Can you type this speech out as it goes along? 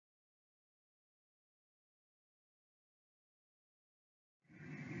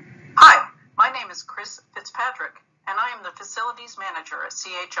is Chris Fitzpatrick, and I am the Facilities Manager at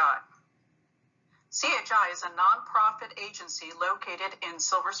CHI. CHI is a nonprofit agency located in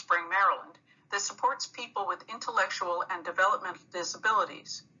Silver Spring, Maryland, that supports people with intellectual and developmental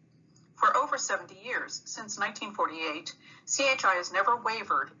disabilities. For over 70 years, since 1948, CHI has never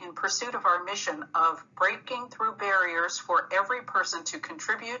wavered in pursuit of our mission of breaking through barriers for every person to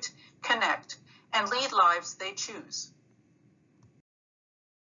contribute, connect, and lead lives they choose.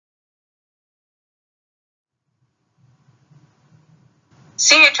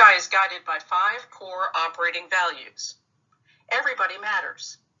 CHI is guided by 5 core operating values. Everybody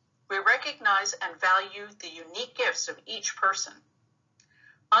matters. We recognize and value the unique gifts of each person.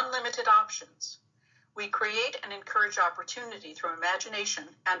 Unlimited options. We create and encourage opportunity through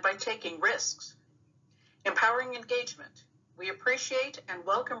imagination and by taking risks. Empowering engagement. We appreciate and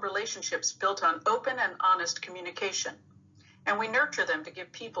welcome relationships built on open and honest communication, and we nurture them to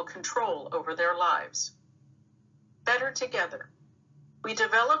give people control over their lives. Better together. We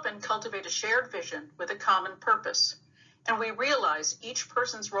develop and cultivate a shared vision with a common purpose, and we realize each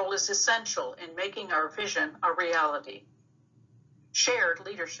person's role is essential in making our vision a reality. Shared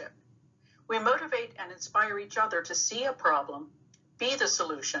leadership. We motivate and inspire each other to see a problem, be the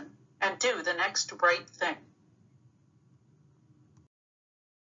solution, and do the next right thing.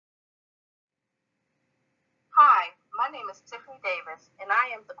 Hi, my name is Tiffany Davis, and I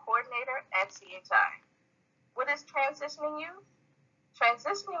am the coordinator at CHI. What is transitioning youth?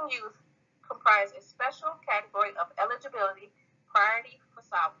 Transitioning youth comprise a special category of eligibility priority for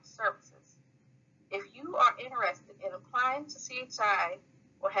services. If you are interested in applying to CHI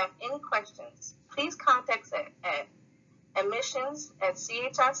or have any questions, please contact us at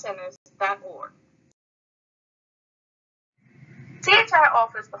admissions@chicenters.org. CHI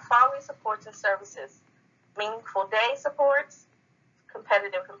offers the following supports and services: meaningful day supports,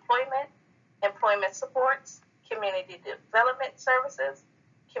 competitive employment, employment supports, community development services,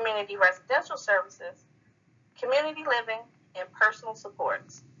 community residential services, community living, and personal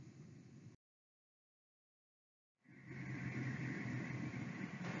supports.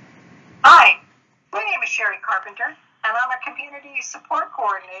 Hi, my name is Sherry Carpenter, and I'm a Community Support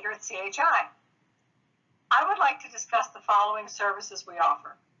Coordinator at CHI. I would like to discuss the following services we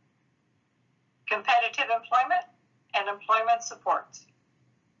offer: competitive employment and employment supports.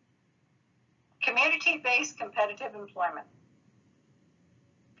 Community-based competitive employment.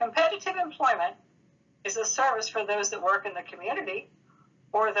 Competitive employment is a service for those that work in the community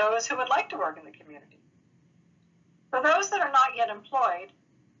or those who would like to work in the community. For those that are not yet employed,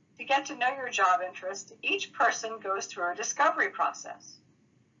 to get to know your job interest, each person goes through a discovery process.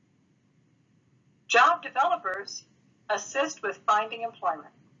 Job developers assist with finding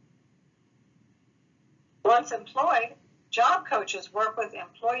employment. Once employed, job coaches work with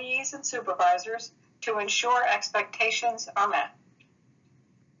employees and supervisors to ensure expectations are met.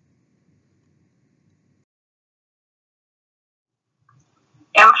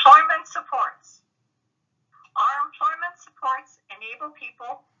 Employment supports. Our employment supports enable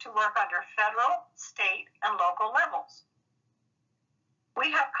people to work under federal, state, and local levels.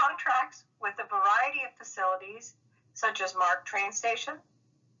 We have contracts with a variety of facilities such as MARC train station,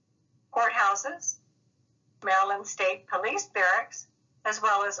 courthouses, Maryland State Police Barracks, as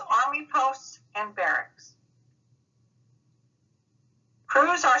well as Army posts and barracks.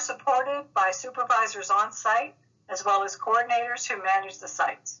 Crews are supported by supervisors on site, as well as coordinators who manage the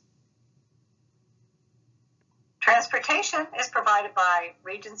sites. Transportation is provided by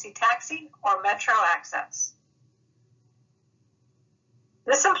Regency Taxi or Metro Access.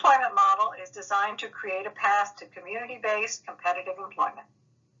 This employment model is designed to create a path to community-based competitive employment.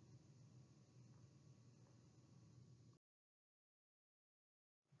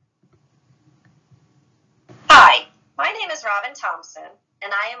 Hi, my name is Robin Thompson,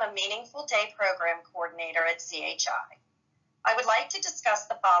 and I am a Meaningful Day Program Coordinator at CHI. I would like to discuss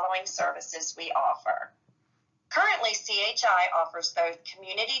the following services we offer. Currently, CHI offers both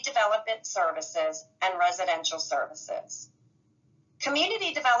community development services and residential services.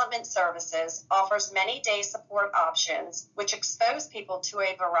 Community development services offers many day support options which expose people to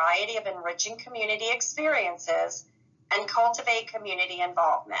a variety of enriching community experiences and cultivate community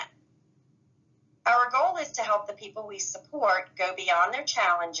involvement. Our goal is to help the people we support go beyond their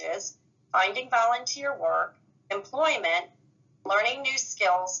challenges, finding volunteer work, employment, learning new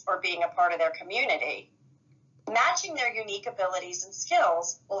skills, or being a part of their community. Matching their unique abilities and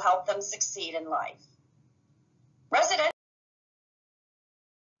skills will help them succeed in life. Residential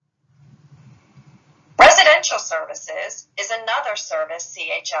services is another service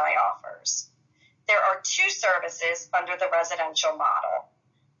CHI offers. There are 2 services under the residential model.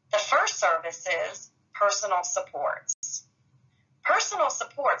 The first service is personal supports. Personal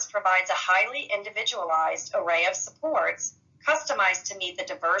supports provides a highly individualized array of supports customized to meet the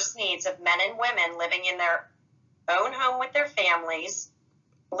diverse needs of men and women living in their own home with their families,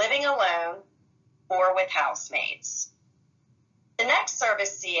 living alone, or with housemates. The next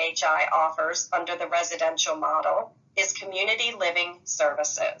service CHI offers under the residential model is community living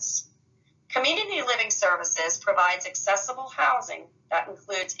services. Community living services provides accessible housing that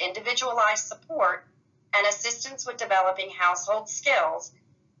includes individualized support and assistance with developing household skills,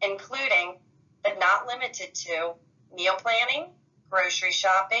 including, but not limited to, meal planning, grocery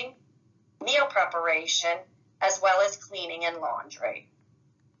shopping, meal preparation, as well as cleaning and laundry.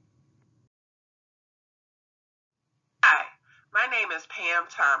 Hi, my name is Pam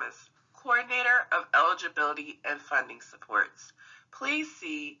Thomas, Coordinator of Eligibility and Funding Supports. Please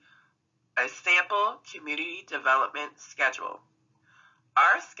see a sample community development schedule.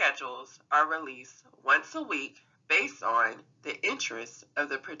 Our schedules are released once a week based on the interests of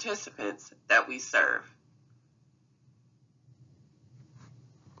the participants that we serve.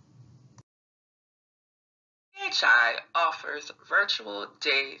 CHI offers virtual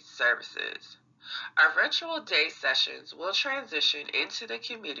day services. Our virtual day sessions will transition into the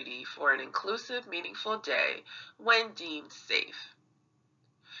community for an inclusive, meaningful day when deemed safe.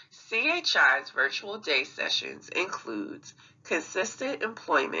 CHI's virtual day sessions includes consistent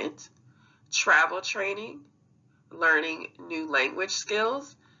employment, travel training, learning new language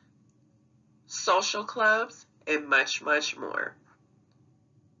skills, social clubs, and much, much more.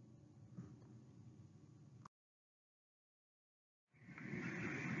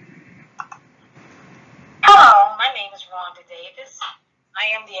 Hello, my name is Rhonda Davis. I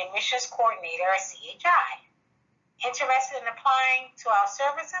am the admissions coordinator at CHI. Interested in applying to our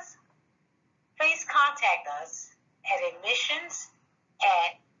services? Please contact us at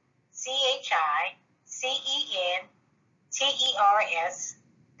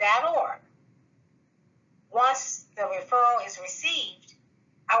admissions@CHICENTERS.org. Once the referral is received,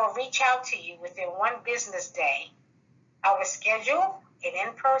 I will reach out to you within one business day. I will schedule an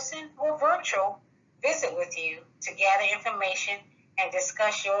in-person or virtual visit with you to gather information and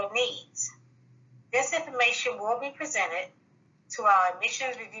discuss your needs. This information will be presented to our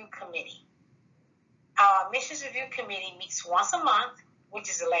Admissions Review Committee. Our Admissions Review Committee meets once a month, which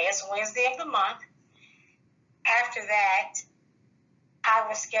is the last Wednesday of the month. After that, I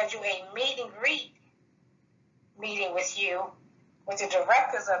will schedule a meet and greet meeting with you with the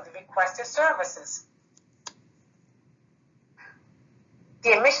directors of the requested services.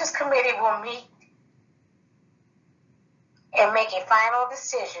 The Admissions Committee will meet and make a final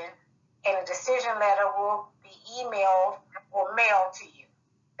decision, and a decision letter will be emailed or mailed to you.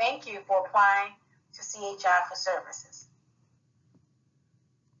 Thank you for applying to CHI for services.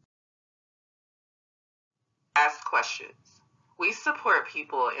 Ask questions. We support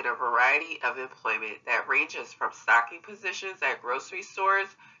people in a variety of employment that ranges from stocking positions at grocery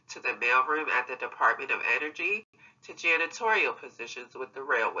stores to the mailroom at the Department of Energy to janitorial positions with the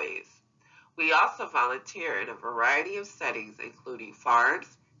railways. We also volunteer in a variety of settings, including farms,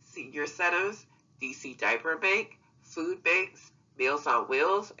 senior centers, DC diaper bank, food banks, Meals on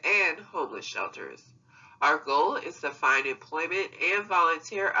Wheels, and homeless shelters. Our goal is to find employment and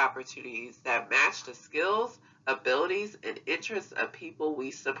volunteer opportunities that match the skills, abilities, and interests of people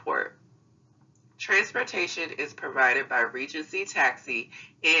we support. Transportation is provided by Regency Taxi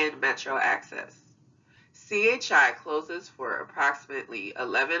and Metro Access. CHI closes for approximately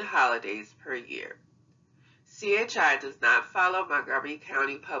 11 holidays per year. CHI does not follow Montgomery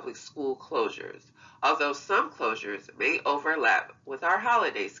County Public School closures, although some closures may overlap with our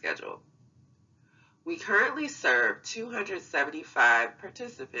holiday schedule. We currently serve 275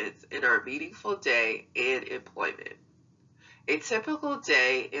 participants in our Meaningful Day and employment. A typical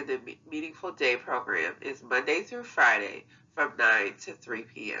day in the Meaningful Day program is Monday through Friday from 9 to 3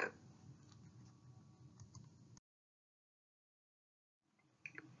 p.m.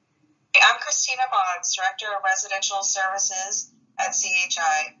 I'm Christina Boggs, Director of Residential Services at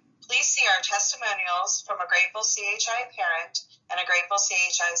CHI. Please see our testimonials from a grateful CHI parent and a grateful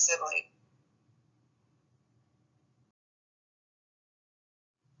CHI sibling.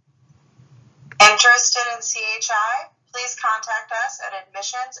 Interested in CHI? Please contact us at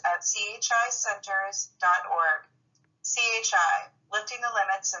admissions@chicenters.org. CHI, lifting the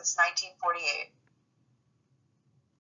limits since 1948.